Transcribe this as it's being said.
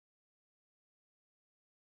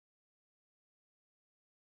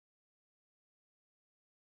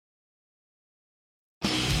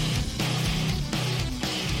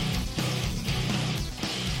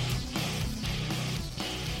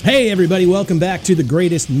Hey, everybody, welcome back to the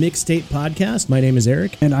Greatest Mixtape podcast. My name is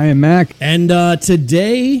Eric. And I am Mac. And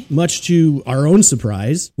today, much to our own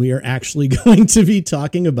surprise, we are actually going to be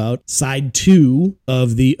talking about side 2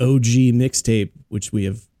 of the OG Mixtape, which we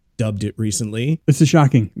have dubbed it recently. This is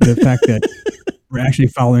shocking, the fact that we're actually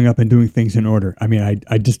following up and doing things in order. I mean,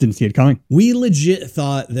 I just didn't see it coming. We legit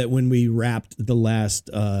thought that when we wrapped the last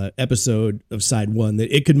episode of side 1,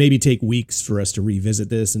 that it could maybe take weeks for us to revisit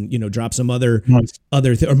this and, you know, drop some other months,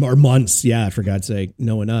 or months. Yeah, for God's sake,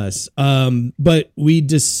 knowing us. But we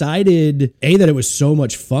decided, A, that it was so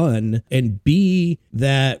much fun, and B,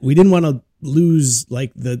 that we didn't want to lose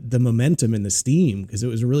like the momentum and the steam, because it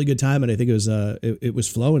was a really good time, and I think it was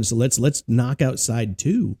flowing. So let's knock out side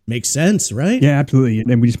 2. Makes sense, right? Yeah, absolutely.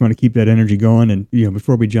 And we just want to keep that energy going. And, you know,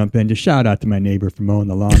 before we jump in, just shout out to my neighbor for mowing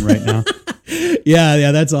the lawn right now.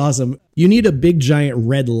 Yeah, that's awesome. You need a big giant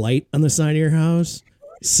red light on the side of your house.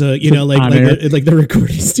 So, you know, like the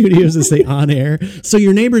recording studios that say on air. So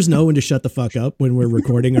your neighbors know when to shut the fuck up when we're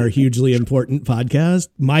recording our hugely important podcast.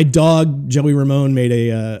 My dog, Joey Ramone, made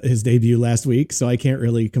his debut last week, so I can't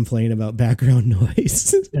really complain about background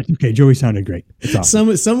noise. That's okay. Joey sounded great. It's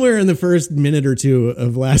awesome. Somewhere in the first minute or two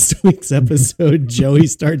of last week's episode, Joey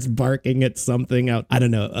starts barking at something out. I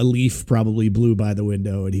don't know. A leaf probably blew by the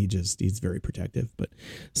window, and he's very protective. But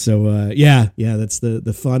so, yeah, that's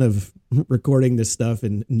the fun of recording this stuff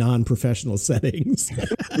in non-professional settings.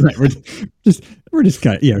 Right, we're just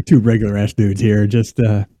kind of, two regular ass dudes here, just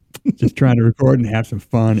trying to record and have some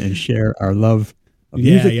fun and share our love of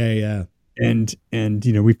music. Yeah. And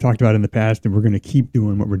you know, we've talked about it in the past, and we're going to keep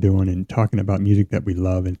doing what we're doing and talking about music that we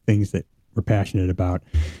love and things that we're passionate about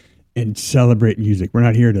and celebrate music. We're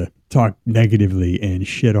not here to talk negatively and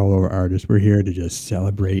shit all over artists. We're here to just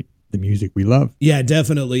celebrate the music we love. Yeah,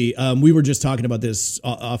 definitely. We were just talking about this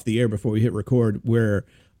off the air before we hit record, where,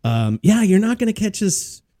 you're not going to catch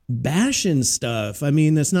us bashing stuff. I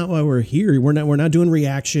mean, that's not why we're here. We're not doing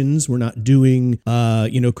reactions. We're not doing,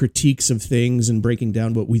 critiques of things and breaking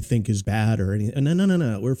down what we think is bad or anything.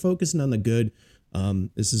 No. We're focusing on the good.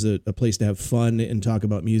 This is a place to have fun and talk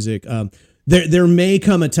about music. There may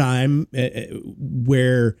come a time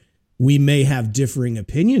where we may have differing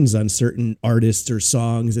opinions on certain artists or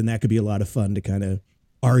songs, and that could be a lot of fun to kind of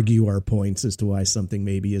argue our points as to why something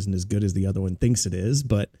maybe isn't as good as the other one thinks it is.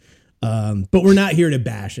 But we're not here to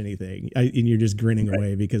bash anything. And you're just grinning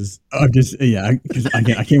away because I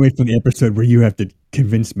can't wait for the episode where you have to not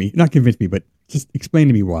convince me, but just explain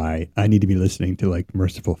to me why I need to be listening to like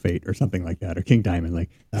Merciful Fate or something like that, or King Diamond. Like,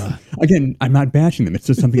 again, I'm not bashing them. It's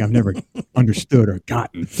just something I've never understood or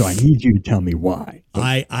gotten. So I need you to tell me why. So,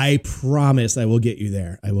 I promise I will get you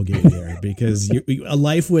there. Because a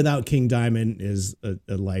life without King Diamond is a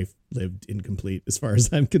life lived incomplete as far as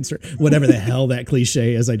I'm concerned. Whatever the hell that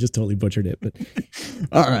cliche is, I just totally butchered it. But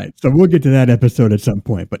all right, so we'll get to that episode at some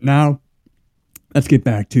point. But now let's get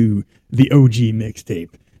back to the OG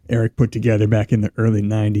mixtape Eric put together back in the early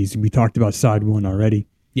 90s. We talked about side 1 already.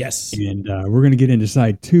 Yes. And we're going to get into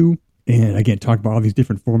side 2. And again, talk about all these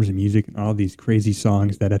different forms of music and all these crazy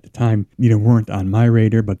songs that at the time, weren't on my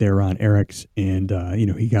radar, but they were on Eric's. And,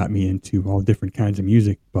 he got me into all different kinds of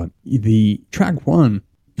music. But the track 1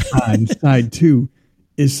 on side 2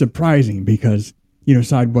 is surprising because,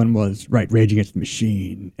 side 1 was, Rage Against the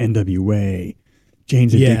Machine, NWA,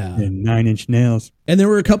 Jane's Addiction, 9 Inch Nails. And there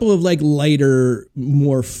were a couple of like lighter,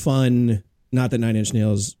 more fun, not that 9 Inch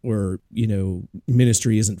Nails or,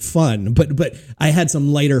 Ministry isn't fun, but I had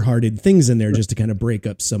some lighter hearted things in there just to kind of break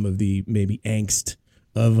up some of the maybe angst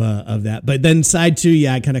of that. But then side 2,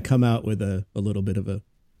 I kind of come out with a little bit of a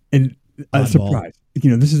surprise.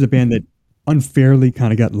 This is a band that unfairly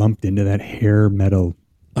kind of got lumped into that hair metal.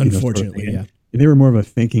 Unfortunately, sort of they were more of a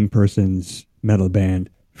thinking person's metal band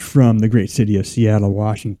from the great city of Seattle,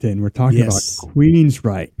 Washington. We're talking about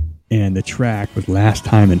Queensryche, and the track was Last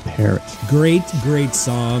Time in Paris. Great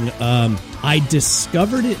song. I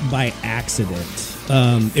discovered it by accident.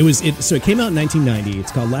 It came out in 1990.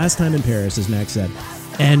 It's called Last Time in Paris, as Max said.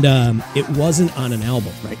 And it wasn't on an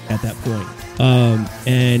album at that point.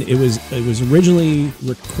 And it was originally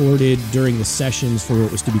recorded during the sessions for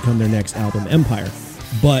what was to become their next album, Empire.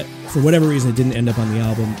 But for whatever reason, it didn't end up on the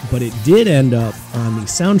album. But it did end up on the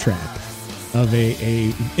soundtrack of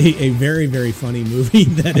a very, very funny movie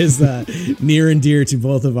that is near and dear to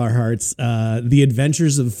both of our hearts, The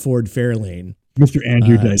Adventures of Ford Fairlane. Mr.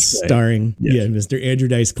 Andrew Dice Clay. Starring, Mr. Andrew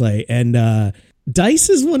Dice Clay. And Dice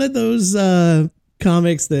is one of those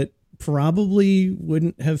comics that probably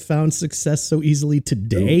wouldn't have found success so easily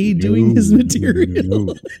today doing his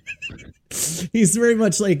material. He's very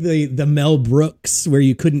much like the Mel Brooks, where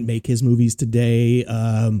you couldn't make his movies today.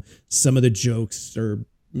 Some of the jokes are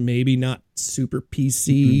maybe not super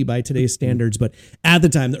PC by today's standards, but at the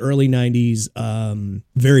time, the early 90s,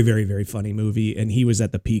 very, very, very funny movie. And he was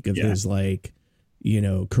at the peak of his like,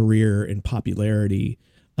 career and popularity.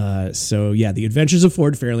 So yeah, The Adventures of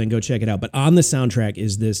Ford Fairlane, go check it out. But on the soundtrack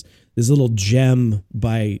is this little gem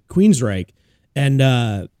by Queensryche. And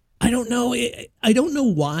I don't know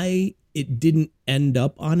why it didn't end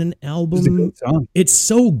up on an album. It's a good song. It's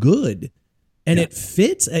so good. And it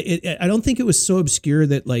fits. I don't think it was so obscure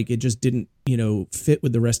that like it just didn't, fit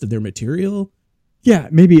with the rest of their material. Yeah,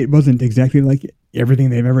 maybe it wasn't exactly like everything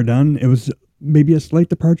they've ever done. It was maybe a slight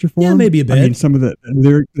departure for them. Yeah, maybe a bit. I mean, some of the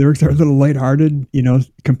lyrics are a little lighthearted,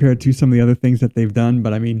 compared to some of the other things that they've done.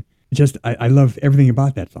 But I mean, I love everything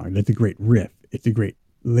about that song. That's a great riff. It's a great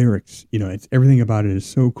lyrics. It's everything about it is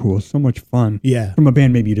so cool, so much fun. Yeah. From a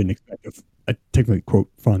band maybe you didn't expect a technically quote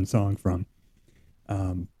fun song from.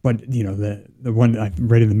 But the one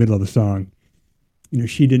right in the middle of the song,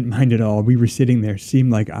 she didn't mind at all. We were sitting there,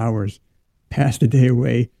 seemed like hours, passed a day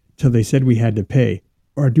away till they said we had to pay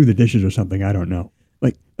or do the dishes or something. I don't know.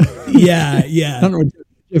 Like, yeah. I don't know.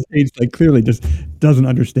 Jeff Gates clearly just doesn't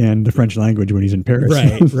understand the French language when he's in Paris.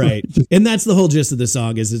 Right. And that's the whole gist of the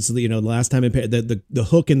song is it's, last time in Paris, the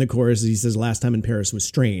hook in the chorus, he says, last time in Paris was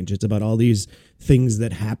strange. It's about all these things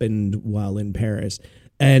that happened while in Paris.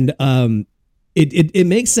 And, it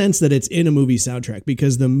makes sense that it's in a movie soundtrack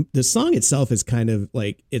because the song itself is kind of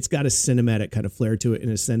like, it's got a cinematic kind of flair to it in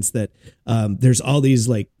a sense that, there's all these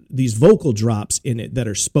vocal drops in it that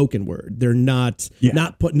are spoken word. They're not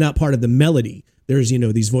part of the melody. There's,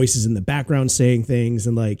 these voices in the background saying things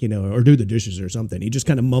and like, or do the dishes or something. He just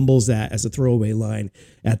kind of mumbles that as a throwaway line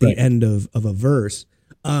at the end of a verse.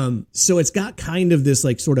 So it's got kind of this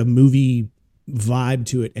like sort of movie vibe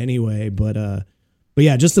to it anyway. But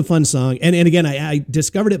yeah, just a fun song. And again, I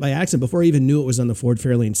discovered it by accident before I even knew it was on the Ford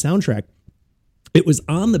Fairlane soundtrack. It was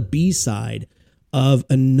on the B-side of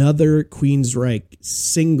another Queensryche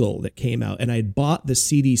single that came out. And I had bought the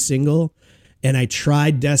CD single. And I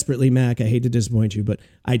tried desperately, Mac, I hate to disappoint you, but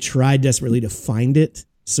I tried desperately to find it.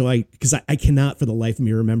 Because I cannot for the life of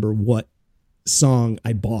me remember what song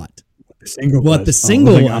I bought. The single what was. the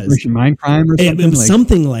single was. Operation Mindcrime or something? It was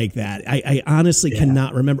something like that. I honestly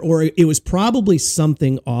cannot remember. Or it was probably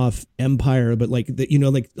something off Empire, but like,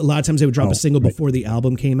 like a lot of times they would drop a single before the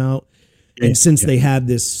album came out. And since they had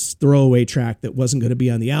this throwaway track that wasn't going to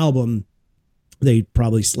be on the album, they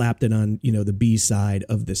probably slapped it on, the B-side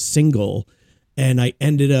of the single. And I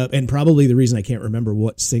ended up, and probably the reason I can't remember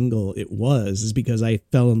what single it was is because I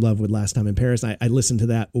fell in love with Last Time in Paris. I listened to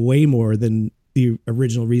that way more than the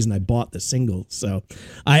original reason I bought the single. So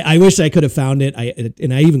I wish I could have found it. I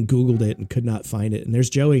even Googled it and could not find it. And there's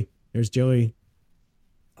Joey.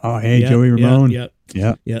 Oh, hey, Joey Ramone.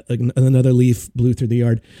 Yeah. Another leaf blew through the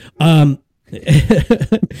yard.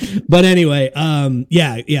 But anyway,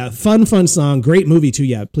 fun song, great movie too.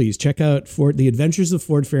 Yeah, please check out The Adventures of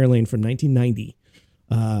Ford Fairlane from 1990.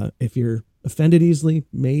 If you're offended easily,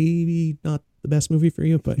 maybe not the best movie for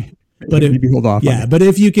you, but maybe hold off. Yeah, but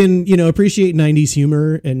if you can, appreciate 90s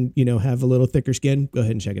humor and have a little thicker skin, go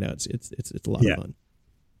ahead and check it out. It's a lot of fun.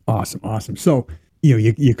 Awesome. So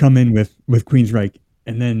you come in with Queensryche,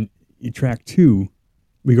 and then track 2,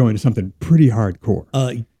 we go into something pretty hardcore.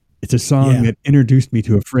 It's a song that introduced me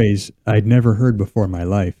to a phrase I'd never heard before in my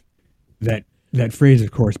life. That phrase,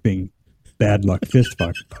 of course, being bad luck fist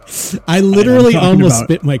fuck. I literally almost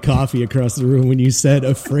spit my coffee across the room when you said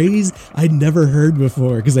a phrase I'd never heard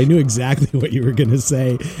before because I knew exactly what you were going to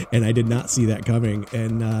say and I did not see that coming.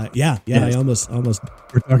 And I almost.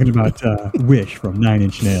 We're talking about Wish from 9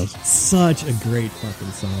 Inch Nails. Such a great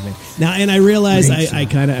fucking song, man. Now, and I realized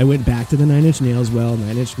I went back to the 9 Inch Nails. Well,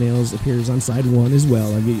 9 Inch Nails appears on side 1 as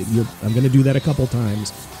well. I'm going to do that a couple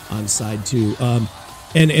times on side 2.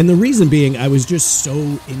 And the reason being, I was just so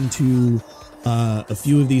into a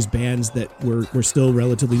few of these bands that were still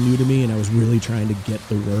relatively new to me, and I was really trying to get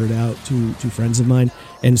the word out to friends of mine.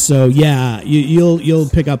 And so, you'll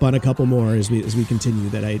pick up on a couple more as we continue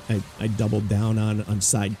that I doubled down on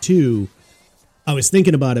side 2. I was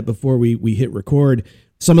thinking about it before we hit record.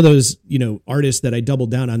 Some of those artists that I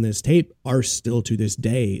doubled down on this tape are still to this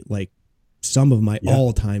day like some of my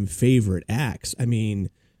all-time favorite acts. I mean,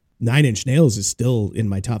 9 Inch Nails is still in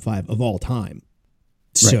my top 5 of all time.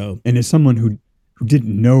 So, and as someone who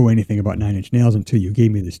didn't know anything about 9 Inch Nails until you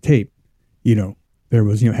gave me this tape, there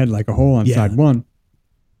was, Head Like a Hole on side 1.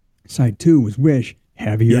 Side 2 was Wish,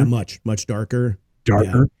 heavier. Yeah, much darker.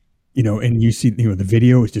 And you see, the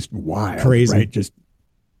video is just wild. Crazy. Right? Just,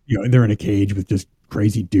 they're in a cage with just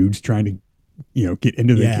crazy dudes trying to, get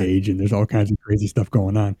into the cage, and there's all kinds of crazy stuff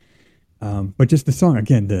going on. But just the song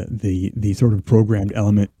again, the sort of programmed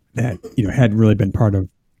element that hadn't really been part of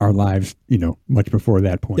our lives, much before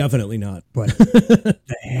that point. Definitely not. But the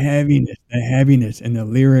heaviness, and the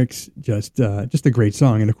lyrics, just a great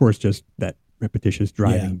song, and of course, just that repetitious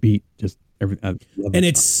driving beat, just everything. I love and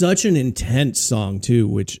it's song. such an intense song too,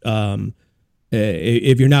 which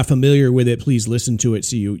if you're not familiar with it, please listen to it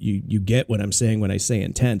so you get what I'm saying when I say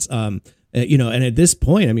intense. And at this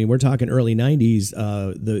point, I mean, we're talking early 90s.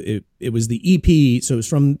 It was the EP, so it was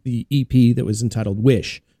from the EP that was entitled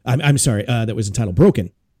Wish. I'm sorry, that was entitled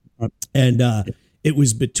Broken. And it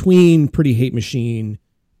was between Pretty Hate Machine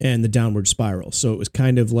and the Downward Spiral. So it was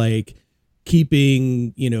kind of like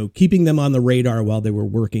keeping them on the radar while they were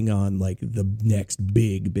working on like the next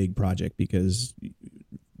big project, because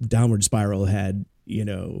Downward Spiral had,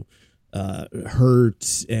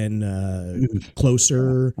 Hurt and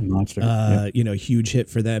Closer, Monster. Huge hit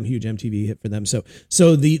for them, huge MTV hit for them. So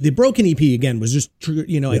the Broken EP again was just true.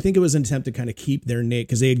 I think it was an attempt to kind of keep their name,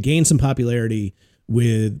 because they had gained some popularity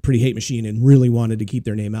with Pretty Hate Machine and really wanted to keep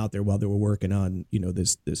their name out there while they were working on,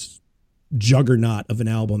 this juggernaut of an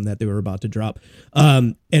album that they were about to drop.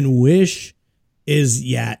 And Wish is,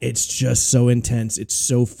 it's just so intense. It's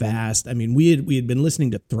so fast. I mean, we had been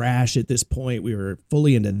listening to thrash at this point. We were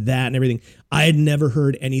fully into that and everything. I had never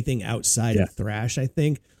heard anything outside of thrash, I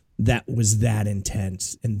think, that was that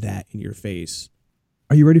intense and that in your face.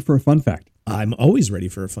 Are you ready for a fun fact? I'm always ready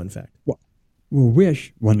for a fun fact. Well,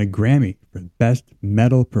 Wish won a Grammy for Best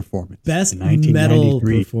Metal Performance. Best Metal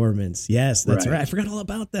Performance. Yes, that's right. I forgot all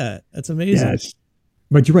about that. That's amazing. Yes.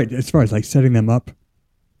 But you're right. As far as like setting them up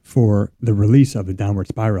for the release of the Downward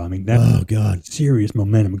Spiral, I mean, that's serious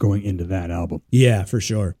momentum going into that album. Yeah, for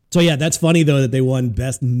sure. So yeah, that's funny though that they won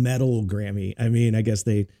Best Metal Grammy. I mean, I guess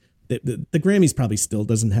the Grammys probably still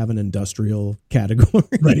doesn't have an industrial category.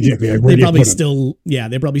 Right, yeah, they probably still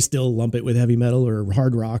lump it with heavy metal or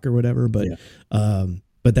hard rock or whatever. But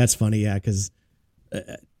that's funny, yeah, because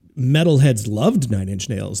metalheads loved Nine Inch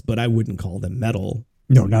Nails, but I wouldn't call them metal.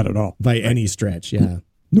 No, not at all, by any stretch. Yeah,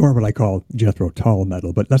 nor would I call Jethro Tull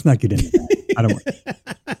metal. But let's not get into that. I don't.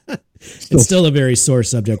 It's still a very sore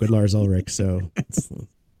subject with Lars Ulrich. So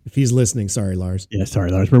if he's listening, sorry, Lars. Yeah, sorry,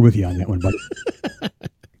 Lars. We're with you on that one, buddy.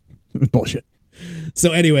 Bullshit.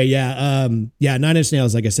 So anyway, Nine Inch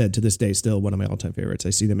Nails, like I said, to this day, still one of my all-time favorites. I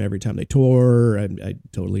see them every time they tour. I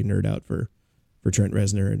totally nerd out for Trent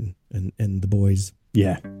Reznor and the boys.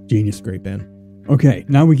 Yeah, genius. Great band. Okay,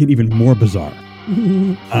 now we get even more bizarre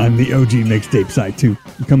on the OG Mixtape side too.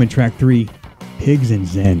 You come in track 3, Pigs and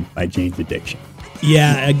Zen by Jane's Addiction.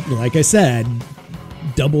 Yeah, like I said,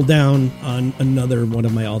 double down on another one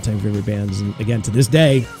of my all-time favorite bands. And again, to this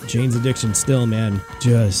day, Jane's Addiction still, man,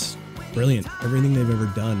 just brilliant. Everything they've ever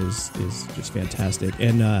done is just fantastic.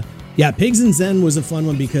 And Pigs and Zen was a fun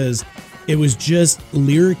one because it was just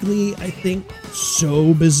lyrically, I think,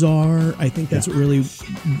 so bizarre. I think that's what really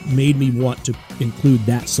made me want to include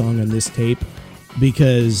that song on this tape,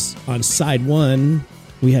 because on side 1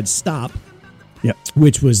 we had Stop,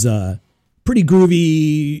 which was pretty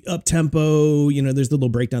groovy, up tempo. There's the little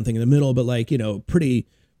breakdown thing in the middle, but pretty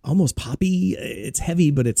almost poppy. It's heavy,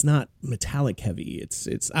 but it's not metallic heavy.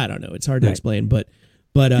 It's I don't know. It's hard to explain, but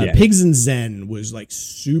Pigs and Zen was like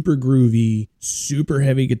super groovy, super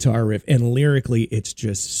heavy guitar riff, and lyrically it's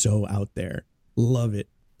just so out there. Love it.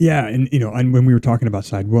 Yeah, and and when we were talking about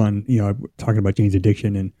side 1, talking about Jane's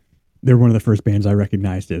Addiction, and they're one of the first bands I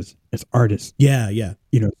recognized as artists. Yeah.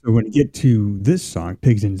 So when you get to this song,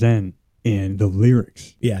 Pigs and Zen, and the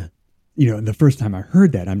lyrics. Yeah. The first time I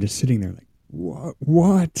heard that, I'm just sitting there like,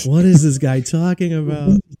 what? What is this guy talking about?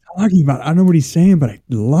 What is he talking about? I don't know what he's saying, but I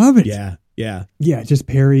love it. Yeah. Yeah, just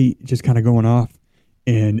Perry just kind of going off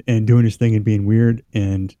and doing his thing and being weird,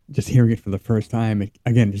 and just hearing it for the first time. It,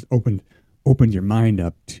 again, just opened your mind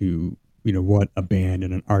up to, what a band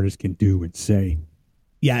and an artist can do and say.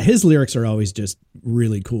 Yeah, his lyrics are always just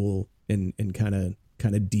really cool and kind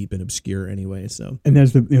of deep and obscure anyway. So, and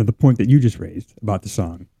there's the point that you just raised about the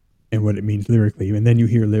song and what it means lyrically, and then you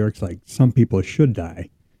hear lyrics like "Some people should die."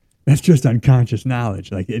 That's just unconscious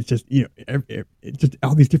knowledge. Like it's just it's just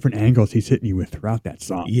all these different angles he's hitting you with throughout that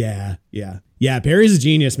song. Yeah. Perry's a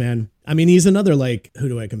genius, man. I mean, he's another who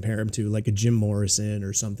do I compare him to? Like a Jim Morrison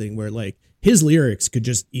or something, where his lyrics could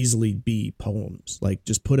just easily be poems. Like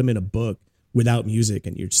just put them in a book without music,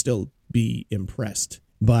 and you'd still be impressed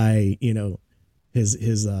by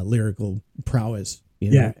his lyrical prowess.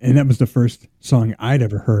 Yeah, and that was the first song I'd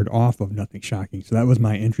ever heard off of Nothing Shocking. So that was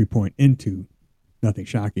my entry point into Nothing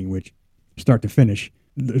Shocking, which start to finish,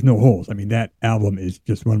 there's no holes. I mean, that album is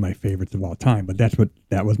just one of my favorites of all time, but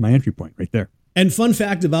that was my entry point right there. And fun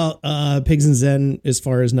fact about Pigs and Zen, as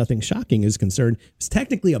far as Nothing Shocking is concerned, it's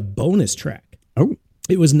technically a bonus track. Oh,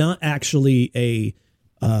 it was not actually a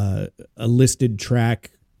listed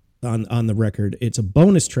track on the record. It's a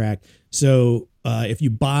bonus track. So if you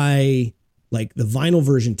buy like the vinyl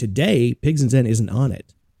version today, Pigs and Zen isn't on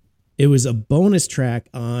it. It was a bonus track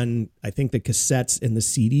on, I think, the cassettes and the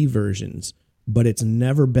CD versions, but it's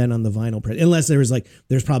never been on the vinyl press, unless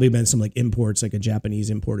there's probably been some like imports, like a Japanese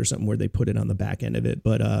import or something where they put it on the back end of it.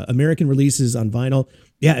 But American releases on vinyl,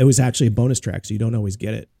 yeah, it was actually a bonus track, so you don't always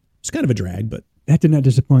get it. It's kind of a drag, but that did not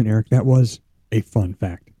disappoint, Eric. That was a fun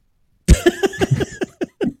fact.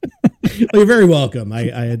 Well, you're very welcome.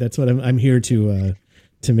 I that's what I'm here to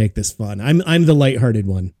make this fun. I'm the lighthearted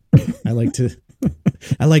one. I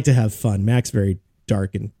like to have fun. Mac's very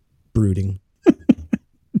dark and brooding.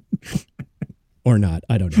 Or not.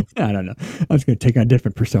 I don't know. I don't know. I was going to take on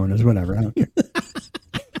different personas, whatever. I don't care.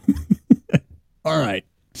 All right.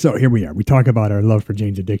 So here we are. We talk about our love for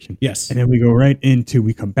Jane's Addiction. Yes. And then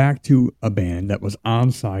we come back to a band that was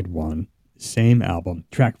on side 1, same album,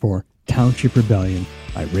 track 4, Township Rebellion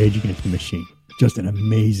by Rage Against the Machine. Just an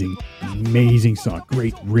amazing, amazing song.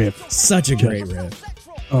 Great riff. Such a great riff.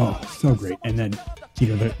 Oh, so great. And then,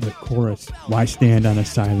 the chorus, why stand on a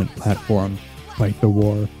silent platform, fight the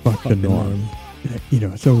war, fuck the norm.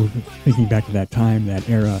 So thinking back to that time, that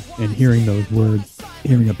era, and hearing those words,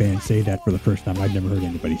 hearing a band say that for the first time, I'd never heard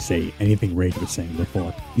anybody say anything Rage was saying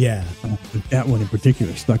before. Yeah. That one in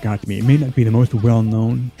particular stuck out to me. It may not be the most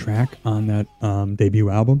well-known track on that debut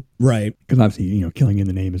album. Right. Because obviously, Killing in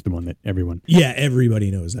the Name is the one that everyone... Yeah, everybody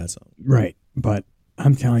knows that song. Right. But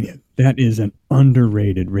I'm telling you, that is an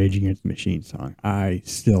underrated Rage Against the Machine song. I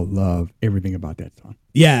still love everything about that song.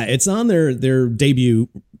 Yeah, it's on their debut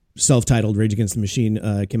self-titled Rage Against the Machine,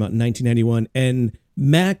 came out in 1991. And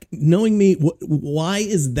Mac, knowing me, why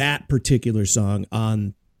is that particular song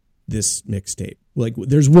on this mixtape? Like,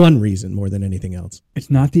 there's one reason more than anything else. It's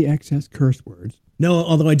not the excess curse words. No,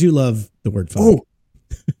 although I do love the word fuck. Oh,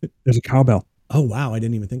 there's a cowbell. Oh, wow. I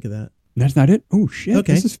didn't even think of that. That's not it? Oh, shit.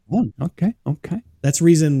 Okay. This is fun. Okay. That's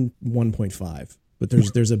reason 1.5, but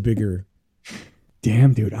there's a bigger...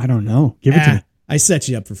 Damn, dude. I don't know. Give it to me. I set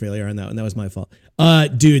you up for failure on that one. That was my fault.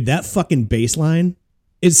 Dude, that fucking bass line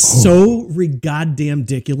is so goddamn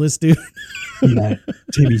ridiculous, dude. Yeah,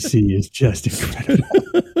 TBC is just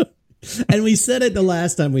incredible. And we said it the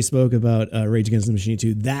last time we spoke about Rage Against the Machine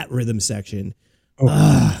 2, that rhythm section.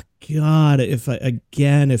 Oh, God. If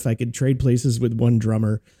I could trade places with one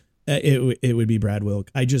drummer, it would be Brad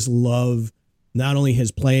Wilk. I just love not only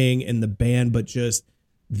his playing and the band, but just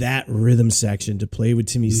that rhythm section to play with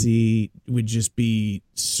Timmy C would just be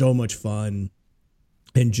so much fun.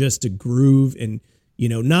 And just to groove and,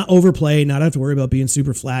 not overplay, not have to worry about being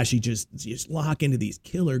super flashy, just lock into these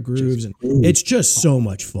killer grooves. And it's just so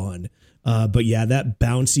much fun. But yeah, that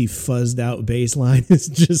bouncy fuzzed out bass line is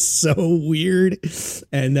just so weird.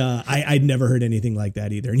 And I'd never heard anything like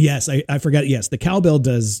that either. And yes, I forgot. Yes, the cowbell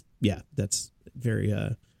does. Yeah, that's very,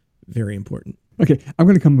 very important. Okay, I'm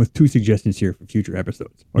going to come with 2 suggestions here for future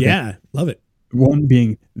episodes. Okay? Yeah, love it. One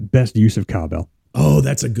being best use of cowbell. Oh,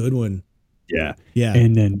 that's a good one. Yeah. Yeah.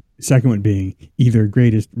 And then the second one being either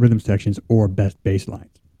greatest rhythm sections or best bass lines.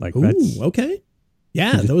 Like, that's okay.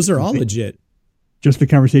 Yeah, those are all legit. Just the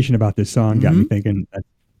conversation about this song got me thinking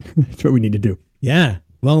that's what we need to do. Yeah.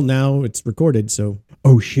 Well, now it's recorded, so.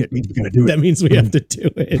 Oh, shit. Means we got to do it. That means we have to do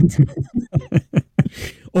it.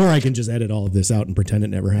 Or I can just edit all of this out and pretend it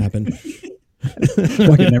never happened.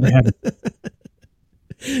 Like it never happened.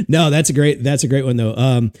 No, that's a great one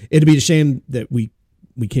though. It'd be a shame that we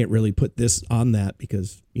can't really put this on that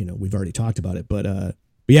because we've already talked about it. But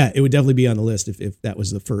yeah, it would definitely be on the list if that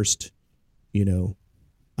was the first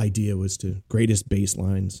idea was to greatest bass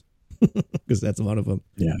lines because that's one of them.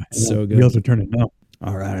 Yeah, so good. Wheels are turning now.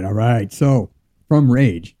 All right. So from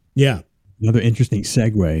Rage, yeah, another interesting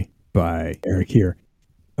segue by Eric here.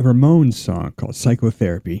 A Ramones song called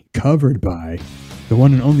Psychotherapy, covered by the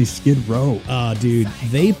one and only Skid Row. Dude,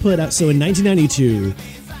 they put out, so in 1992,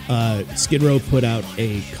 Skid Row put out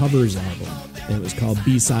a covers album, and it was called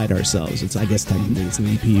Beside Ourselves. I guess technically it's an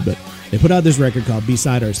EP, but they put out this record called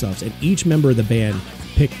Beside Ourselves, and each member of the band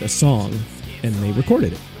picked a song, and they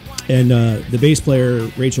recorded it. And the bass player,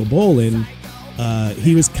 Rachel Bolin,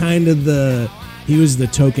 he was kind of the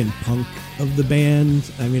token punk of the band.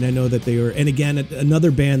 I mean, I know that they were, and again, another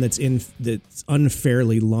band that's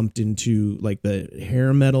unfairly lumped into like the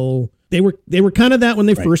hair metal. They were kind of that when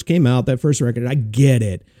they first came out, that first record. I get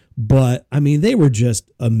it, but I mean, they were just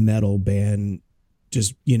a metal band,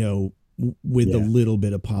 just with a little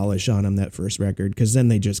bit of polish on them that first record, because then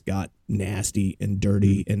they just got nasty and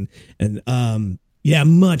dirty and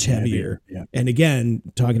much heavier. Yeah. And again,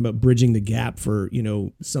 talking about bridging the gap for, you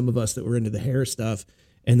know, some of us that were into the hair stuff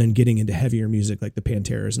and then getting into heavier music like the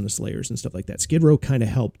Panteras and the Slayers and stuff like that. Skid Row kind of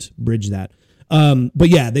helped bridge that. But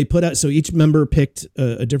yeah, they put out, so each member picked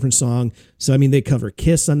a different song. So, I mean, they cover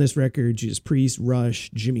Kiss on this record, Judas Priest,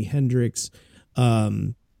 Rush, Jimi Hendrix.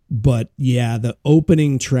 But yeah, the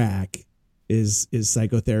opening track is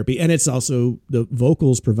Psychotherapy. And it's also the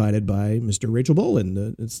vocals provided by Mr. Rachel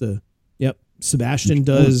Bolan. Sebastian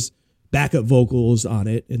does backup vocals on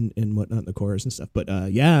it and whatnot in the chorus and stuff. But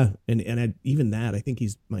even that, I think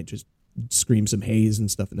he might just scream some haze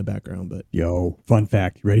and stuff in the background. But fun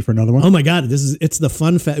fact. You ready for another one? Oh my God, it's the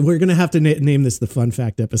fun fact. We're gonna have to name this the fun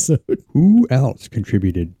fact episode. Who else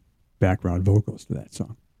contributed background vocals to that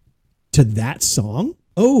song?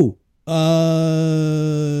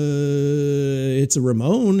 It's a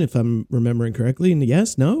Ramon, if I'm remembering correctly. And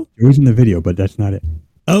yes, no, it was in the video, but that's not it.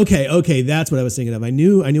 Okay, that's what I was thinking of. I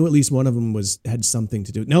knew at least one of them had something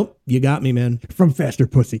to do. Nope, you got me, man. From Faster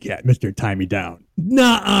Pussycat, Mr. Tie Me Down.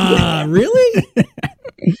 Nah, really?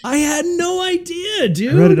 I had no idea,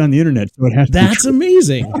 dude. I read it on the internet, so it has to That's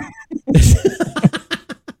amazing.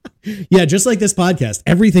 Yeah, just like this podcast,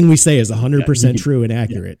 everything we say is 100% true and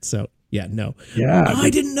accurate. Yeah. So, yeah, no. Yeah. I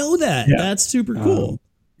didn't know that. Yeah. That's super cool.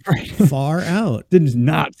 Far out. Did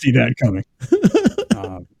not see that coming.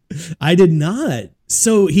 I did not.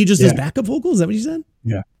 So he just does backup vocals? Is that what you said?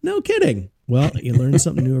 Yeah. No kidding. Well, you learn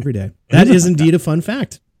something new every day. That is indeed a fun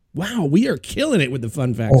fact. Wow, we are killing it with the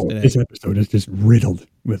fun facts today. This episode is just riddled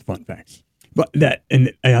with fun facts. But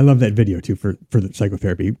and I love that video too for the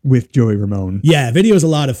Psychotherapy with Joey Ramone. Yeah, video is a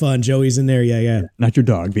lot of fun. Joey's in there. Yeah. Not your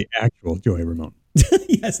dog, the actual Joey Ramone.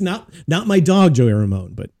 Yes, not my dog, Joey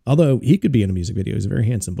Ramone, but although he could be in a music video, he's a very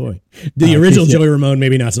handsome boy. The original Joey Ramone,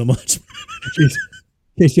 maybe not so much. In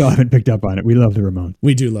case y'all haven't picked up on it, we love the Ramones.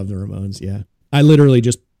 We do love the Ramones, yeah. I literally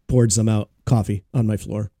just poured some out coffee on my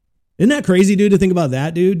floor. Isn't that crazy, dude, to think about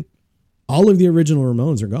that, dude? All of the original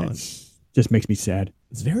Ramones are gone. Just makes me sad.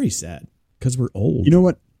 It's very sad because we're old. You know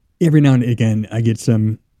what? Every now and again, I get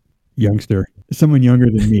some youngster, someone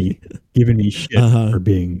younger than me, giving me shit for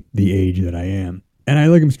being the age that I am. And I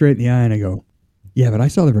look him straight in the eye and I go, yeah, but I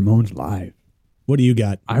saw the Ramones live. What do you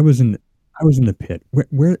got? I was in the pit.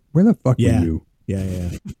 Where the fuck were you? Yeah.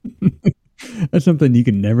 That's something you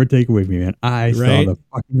can never take away from me, man. I saw the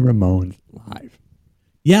fucking Ramones live.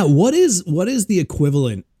 Yeah, what is the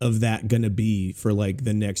equivalent of that going to be for like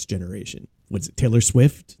the next generation? What's it, Taylor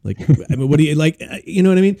Swift? Like, I mean, what do you like? You know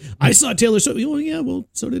what I mean? I saw Taylor Swift. Well, yeah, well,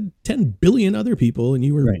 so did 10 billion other people, and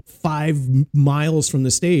you were 5 miles from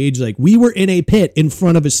the stage. Like, we were in a pit in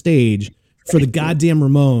front of a stage for the goddamn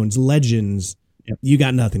Ramones, legends. Yep. You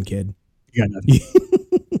got nothing, kid. You got nothing.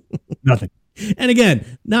 Nothing. And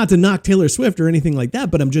again, not to knock Taylor Swift or anything like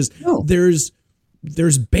that, but I'm just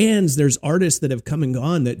there's bands, there's artists that have come and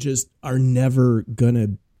gone that just are never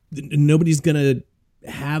nobody's gonna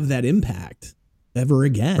have that impact ever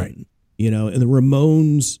again. Right. You know, and the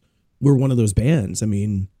Ramones were one of those bands. I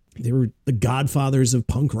mean, they were the godfathers of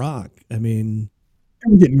punk rock. I mean,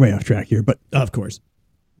 I'm getting way off track here, but of course.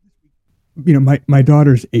 You know, my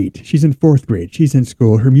daughter's 8. She's in 4th grade. She's in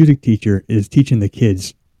school. Her music teacher is teaching the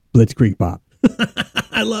kids Blitzkrieg Bop.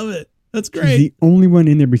 I love it. That's great. She's the only one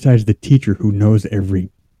in there besides the teacher who knows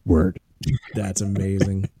every word. That's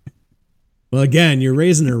amazing. Well, again, you're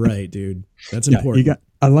raising her right, dude. That's important. You got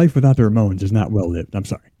a life without the Ramones is not well lived. I'm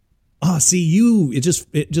sorry. Oh, see, it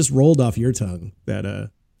just rolled off your tongue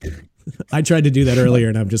that I tried to do that earlier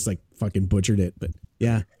and I'm just like fucking butchered it. But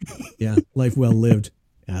yeah, life well lived,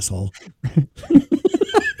 asshole.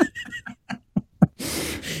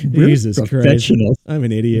 Jesus Christ. I'm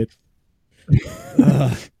an idiot.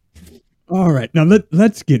 All right. Now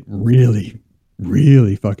let's get really,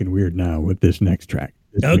 really fucking weird now with this next track.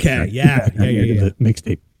 Okay. Yeah. The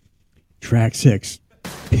mixtape. Track 6,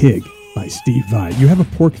 Pig by Steve Vai. You have a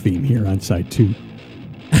pork theme here on side 2.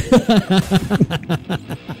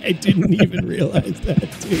 I didn't even realize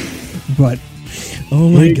that, too. But oh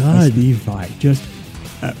my God, Steve Vai, just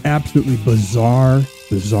an absolutely bizarre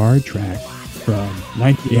track from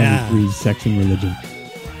 1993's Sex and Religion.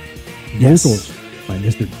 Vocals by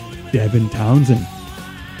Mr. Devin Townsend.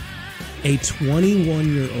 A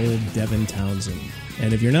 21-year-old Devin Townsend.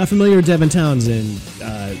 And if you're not familiar with Devin Townsend,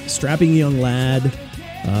 strapping young lad,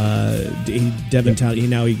 Devin Townsend,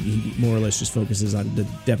 he more or less just focuses on the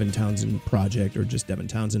Devin Townsend project or just Devin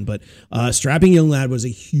Townsend. But Strapping Young Lad was a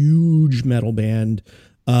huge metal band.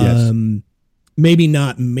 maybe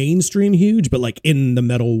not mainstream huge, but like in the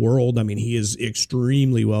metal world, I mean, he is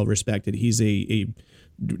extremely well respected. He's a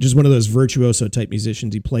just one of those virtuoso type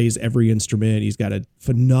musicians. He plays every instrument. He's got a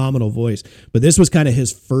phenomenal voice. But this was kind of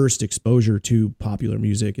his first exposure to popular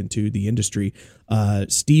music and to the industry.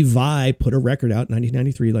 Steve Vai put a record out in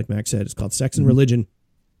 1993, like Max said. It's called Sex and Religion.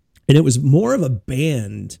 And it was more of a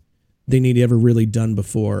band than he'd ever really done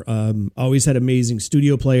before. Always had amazing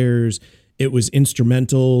studio players. It was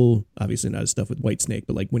instrumental, obviously not his stuff with Whitesnake,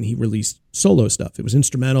 but like when he released solo stuff, it was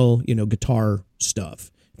instrumental, guitar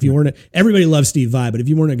stuff. If you weren't, everybody loves Steve Vai, but if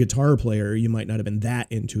you weren't a guitar player, you might not have been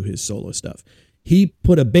that into his solo stuff. He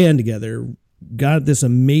put a band together, got this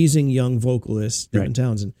amazing young vocalist, Devin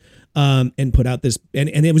Townsend, and put out this, and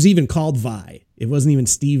it was even called Vai. It wasn't even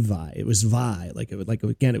Steve Vai. It was Vai.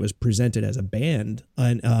 Again, it was presented as a band,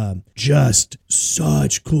 and just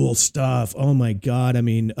such cool stuff. Oh my God. I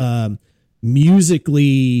mean,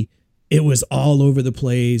 musically, it was all over the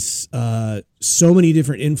place. So many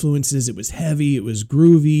different influences. It was heavy. It was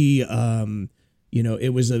groovy.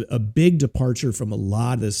 It was a big departure from a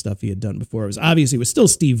lot of the stuff he had done before. It was still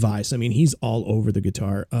Steve Vai. So, I mean, he's all over the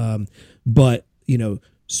guitar. But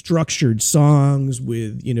structured songs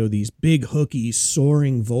with, these big hooky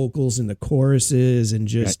soaring vocals in the choruses and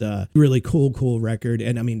just really cool record.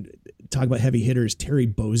 And I mean, talk about heavy hitters. Terry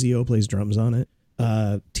Bozzio plays drums on it.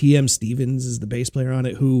 TM Stevens is the bass player on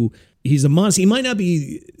it, who he's a monster. He might not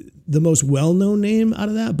be the most well-known name out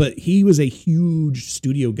of that, but he was a huge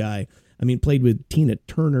studio guy. I mean, played with Tina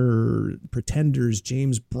Turner, Pretenders,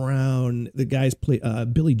 James Brown, the guys play,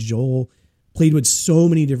 Billy Joel, played with so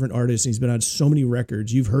many different artists. And he's been on so many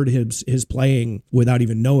records. You've heard his playing without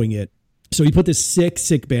even knowing it. So he put this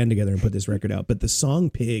sick band together and put this record out. But the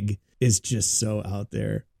song Pig is just so out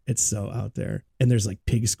there. It's so out there. And there's like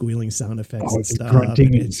pig squealing sound effects and stuff.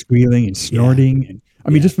 Grunting and squealing and snorting. And I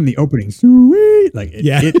mean, just from the opening, sweet,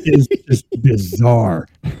 it is just bizarre.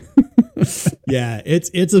 Yeah,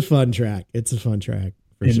 it's a fun track. It's a fun track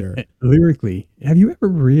for sure. Lyrically, have you ever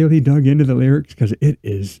really dug into the lyrics? Because it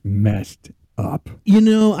is messed up.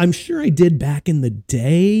 I'm sure I did back in the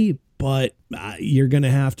day, but you're going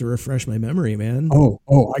to have to refresh my memory, man.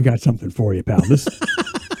 Oh, I got something for you, pal.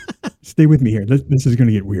 Stay with me here. This is going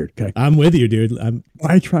to get weird. Okay, I'm with you, dude.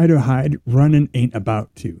 I try to hide, running ain't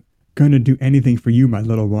about to. Gonna do anything for you, my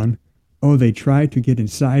little one. Oh, they try to get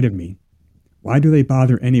inside of me. Why do they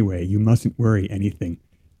bother anyway? You mustn't worry anything.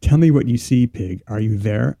 Tell me what you see, pig. Are you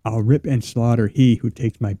there? I'll rip and slaughter he who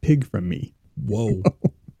takes my pig from me. Whoa,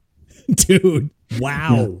 dude!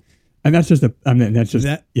 Wow. Yeah. And that's just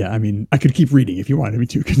I mean, I could keep reading if you wanted me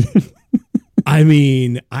to. I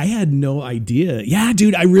mean, I had no idea. Yeah,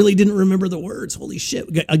 dude, I really didn't remember the words. Holy shit.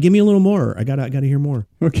 Give me a little more. I gotta hear more.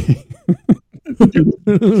 Okay.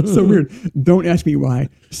 So weird. Don't ask me why.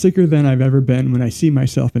 Sicker than I've ever been when I see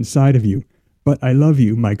myself inside of you. But I love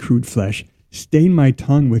you, my crude flesh. Stain my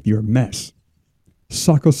tongue with your mess.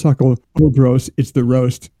 Suckle, oh gross, it's the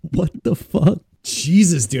roast. What the fuck?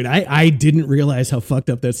 Jesus, dude, I didn't realize how fucked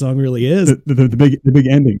up that song really is. The big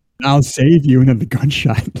ending. I'll save you, and then the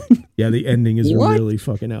gunshot. Yeah, the ending is really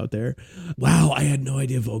fucking out there. Wow, I had no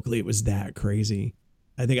idea vocally it was that crazy.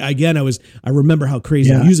 I think again, I remember how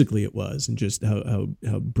crazy musically it was, and just how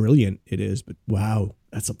brilliant it is. But wow,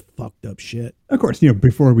 that's some fucked up shit. Of course,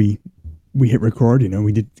 before we hit record,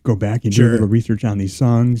 we did go back and do a little research on these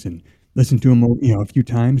songs and listen to them, a few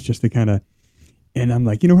times just to kind of. And I'm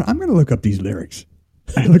like, what? I'm going to look up these lyrics.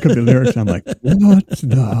 I look up the lyrics. And I'm like, what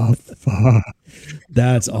the fuck?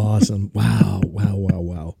 That's awesome.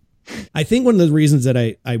 Wow. I think one of the reasons that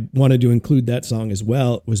I wanted to include that song as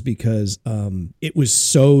well was because it was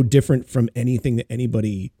so different from anything that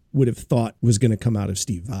anybody would have thought was going to come out of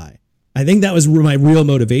Steve Vai. I think that was my real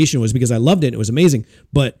motivation, was because I loved it and it was amazing.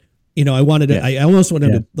 But, I wanted to, I almost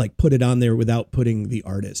wanted to like put it on there without putting the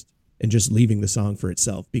artist and just leaving the song for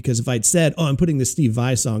itself. Because if I'd said, I'm putting the Steve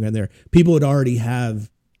Vai song on there, people would already have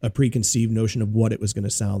a preconceived notion of what it was going to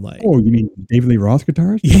sound like. Oh, you mean David Lee Roth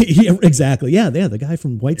guitars? Yeah, exactly. Yeah, the guy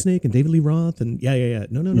from Whitesnake and David Lee Roth. And yeah.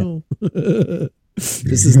 No.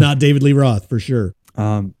 This is not David Lee Roth for sure.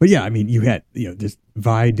 But yeah, I mean, you had, just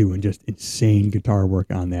Vi doing just insane guitar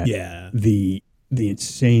work on that. Yeah. The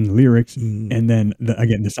insane lyrics. And then,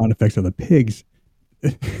 the sound effects of the pigs.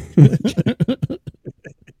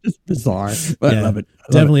 It's bizarre, but I love it.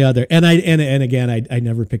 Definitely out there. And again, I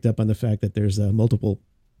never picked up on the fact that there's multiple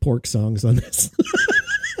pork songs on this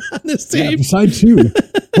on this tape. Yeah, side 2,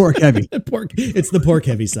 pork heavy. It's the pork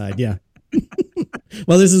heavy side. Yeah.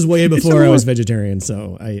 Well, this is way before I was vegetarian,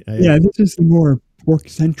 so I this is the more pork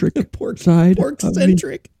centric side. Pork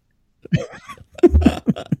centric.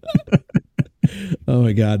 Oh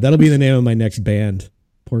my God. That'll be the name of my next band.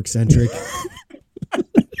 Pork Centric.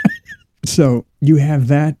 So you have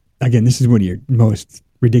that. Again, this is one of your most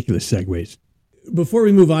ridiculous segues. Before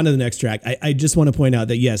we move on to the next track, I just want to point out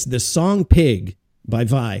that, yes, the song Pig by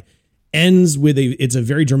Vi ends with it's a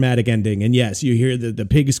very dramatic ending. And yes, you hear the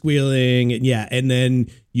pig squealing. And yeah. And then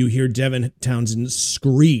you hear Devin Townsend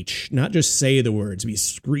screech, not just say the words, he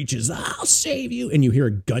screeches, "I'll save you." And you hear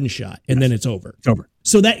a gunshot and then it's over. It's over.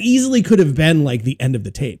 So that easily could have been like the end of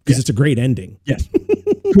the tape because it's a great ending. Yes.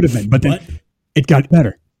 Could have been. But then it got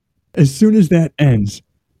better. As soon as that ends,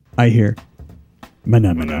 I hear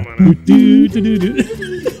mana mana. Fucking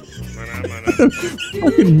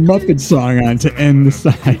Muppet song on to end the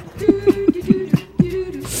side.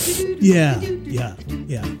 Yeah.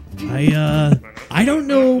 I don't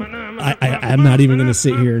know. I'm not even going to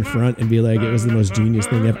sit here in front and be like, it was the most genius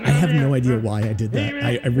thing ever. I have no idea why I did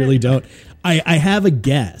that. I really don't. I have a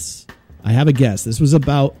guess. This was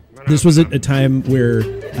a time where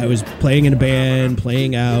I was playing in a band,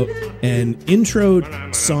 playing out, and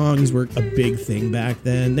intro songs were a big thing back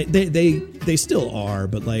then. They still are,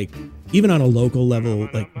 but like even on a local level,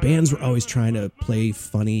 like bands were always trying to play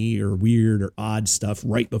funny or weird or odd stuff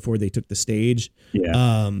right before they took the stage.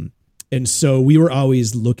 Yeah. And so we were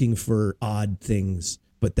always looking for odd things,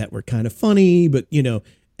 but that were kind of funny, but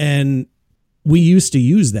and we used to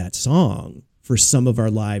use that song for some of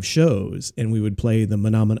our live shows, and we would play the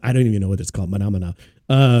Manamana. I don't even know what it's called, Manamana,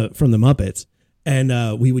 from the Muppets.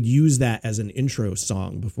 And we would use that as an intro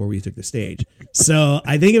song before we took the stage. So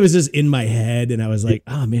I think it was just in my head, and I was like,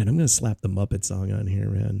 oh man, I'm going to slap the Muppet song on here,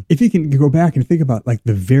 man. If you can go back and think about like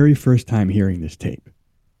the very first time hearing this tape,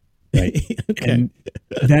 right? Okay. And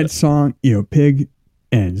that song, Pig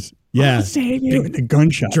ends. Yeah. I'll save you. And the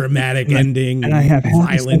gunshot. Dramatic ending. And I have half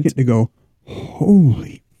violent. a second to go,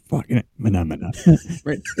 holy fucking Manamana.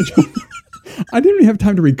 Right. I didn't even have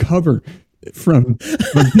time to recover from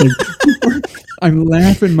Pig. I'm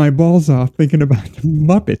laughing my balls off thinking about the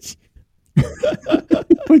Muppets.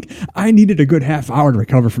 Like I needed a good half hour to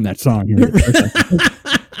recover from that song.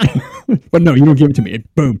 But no, you don't give it to me.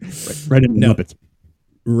 It boom, right into the Muppets.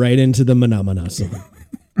 Right into the Manamana song.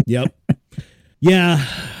 Yep. Yeah.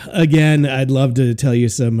 Again, I'd love to tell you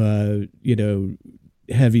some,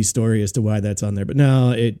 heavy story as to why that's on there, but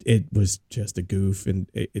no, it was just a goof, and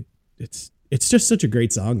it's just such a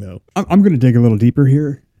great song, though. I'm going to dig a little deeper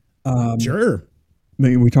here. Sure.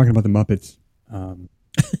 We're talking about the Muppets.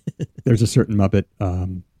 There's a certain Muppet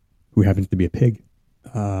who happens to be a pig.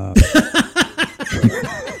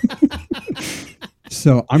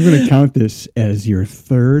 So I'm going to count this as your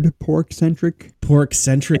third pork-centric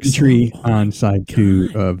entry on side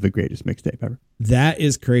 2 of the greatest mixtape ever. That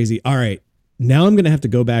is crazy. All right. Now I'm going to have to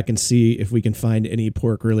go back and see if we can find any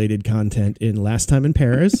pork-related content in Last Time in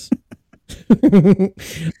Paris,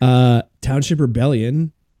 Township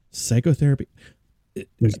Rebellion, Psychotherapy.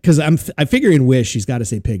 Because I figure in Wish he's got to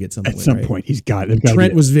say pig at some point. At some right? point, he's got it.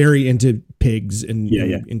 Trent was very into pigs and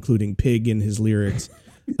including pig in his lyrics.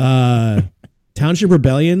 Township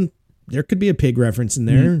Rebellion, there could be a pig reference in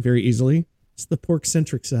there very easily. It's the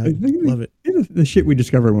pork-centric side. Love it. The shit we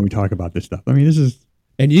discover when we talk about this stuff. I mean, this is...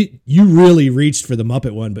 And you really reached for the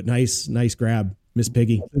Muppet one, but nice grab, Miss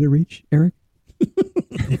Piggy. Did it reach, Eric?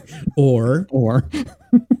 Or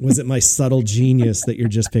was it my subtle genius that you're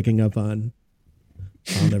just picking up on?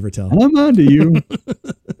 I'll never tell. I'm on to you.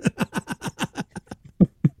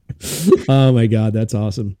 Oh my God, that's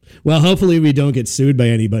awesome. Well, hopefully we don't get sued by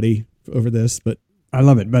anybody over this, but I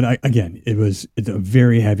love it. But it's a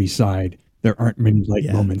very heavy side. There aren't many light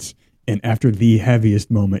moments. And after the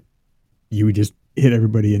heaviest moment, you would just hit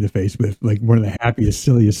everybody in the face with like one of the happiest,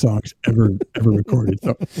 silliest songs ever recorded.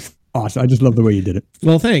 So awesome. I just love the way you did it.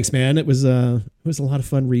 Well, thanks, man. It was a lot of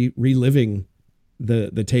fun reliving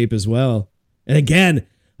the tape as well. And again,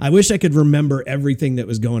 I wish I could remember everything that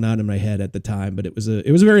was going on in my head at the time, but it was a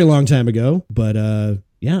very long time ago. But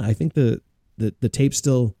I think the tape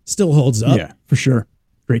still holds up. Yeah, for sure.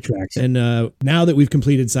 Great tracks. And now that we've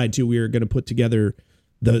completed side 2, we are going to put together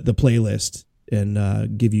the playlist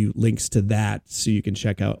and give you links to that so you can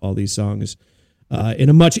check out all these songs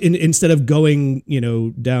instead of going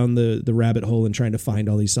down the rabbit hole and trying to find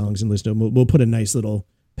all these songs and list them. We'll put a nice little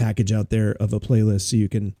package out there of a playlist so you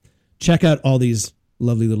can check out all these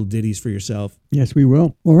lovely little ditties for yourself. Yes, we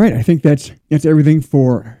will. All right. I think that's everything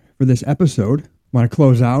for this episode. Want to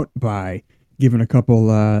close out by giving a couple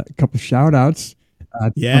shout outs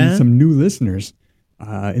on some new listeners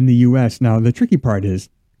in the U.S. Now, the tricky part is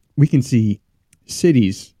we can see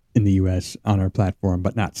cities in the U.S. on our platform,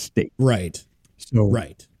 but not state. Right. So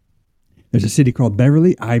there's a city called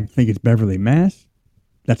Beverly. I think it's Beverly, Mass.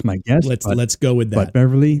 That's my guess. Let's go with that. But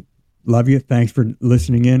Beverly, love you. Thanks for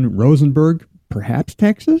listening in. Rosenberg, perhaps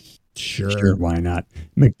Texas? Sure. Why not?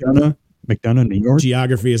 McDonough, New York.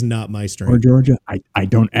 Geography is not my Or strength. Georgia. I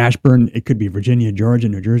don't. Ashburn. It could be Virginia, Georgia,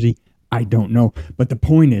 New Jersey. I don't know. But the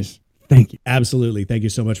point is, thank you. Absolutely. Thank you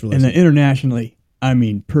so much for And listening. then internationally, I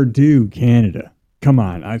mean, Purdue, Canada. Come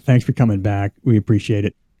on. Thanks for coming back. We appreciate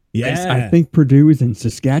it. Yeah. I think Purdue is in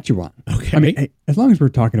Saskatchewan. Okay. I mean, hey, as long as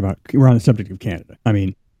we're on the subject of Canada. I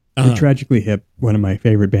mean, they're Tragically Hip, one of my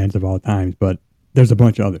favorite bands of all times, but there's a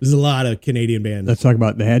bunch of others. There's a lot of Canadian bands. Let's talk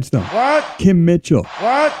about the Headstone. What? Kim Mitchell.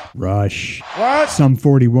 What? Rush. What? Sum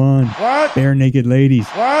 41. What? Bare Naked Ladies.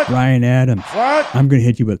 What? Ryan Adams. What? I'm going to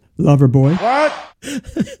hit you with Loverboy. What?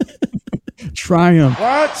 Triumph.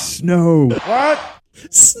 What? Snow. What?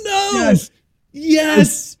 Snow.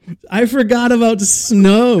 Yes. I forgot about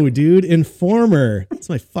Snow, dude. Informer. That's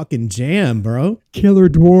my fucking jam, bro. Killer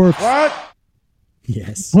Dwarfs. What?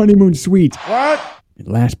 Yes. Honeymoon Suite. What? And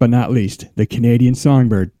last but not least, the Canadian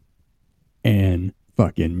Songbird. And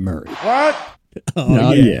fucking Murray. What?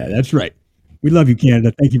 Oh, yeah, that's right. We love you,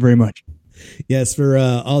 Canada. Thank you very much. Yes, for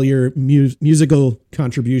all your musical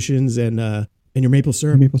contributions and your maple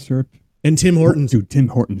syrup. Maple syrup. And Tim Hortons. Dude, Tim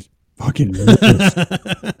Hortons. Fucking ruthless.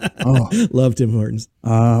 Love Tim Hortons.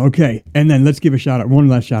 Okay. And then let's give one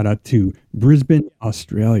last shout out to Brisbane,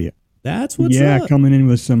 Australia. That's what's up. Coming in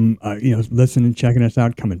with some, listening, checking us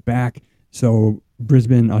out, coming back. So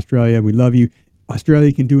Brisbane, Australia, we love you.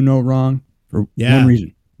 Australia can do no wrong for one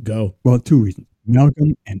reason. Go. Well, two reasons.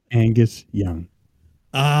 Malcolm and Angus Young.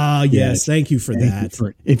 Ah, yes. Thank you for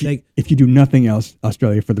that. If you do nothing else,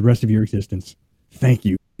 Australia, for the rest of your existence, thank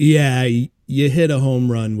you. Yeah, you hit a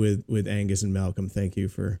home run with Angus and Malcolm. Thank you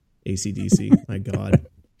for AC/DC. My God.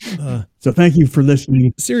 So thank you for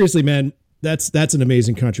listening. Seriously, man, that's an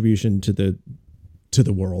amazing contribution to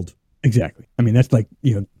the world. Exactly. I mean, that's like,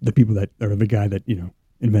 the people that are the guy that,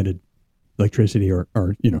 invented electricity or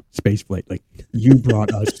space flight. Like, you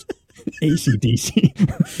brought us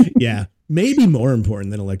AC/DC. Yeah. Maybe more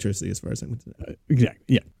important than electricity as far as I'm concerned. Exactly.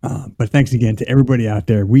 Yeah. But thanks again to everybody out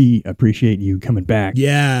there. We appreciate you coming back.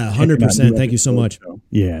 Yeah, 100%. Thank you so much.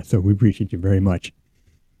 So we appreciate you very much.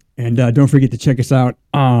 And don't forget to check us out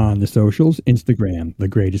on the socials, Instagram, The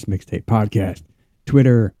Greatest Mixtape Podcast,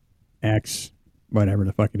 Twitter, X, whatever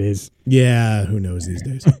the fuck it is. Yeah, who knows these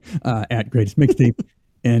days. At Greatest Mixtape.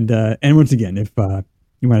 And once again, if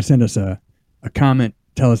you want to send us a comment,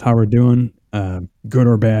 tell us how we're doing, good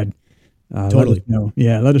or bad. Totally. Let us know.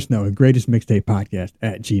 Yeah, let us know. Greatest Mixtape Podcast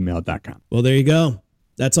at gmail.com. Well, there you go.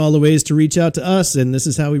 That's all the ways to reach out to us, and this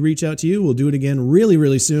is how we reach out to you. We'll do it again really,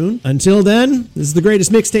 really soon. Until then, this is the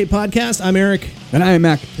Greatest Mixtape Podcast. I'm Eric. And I am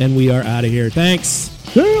Mac. And we are out of here. Thanks.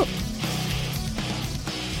 Yeah.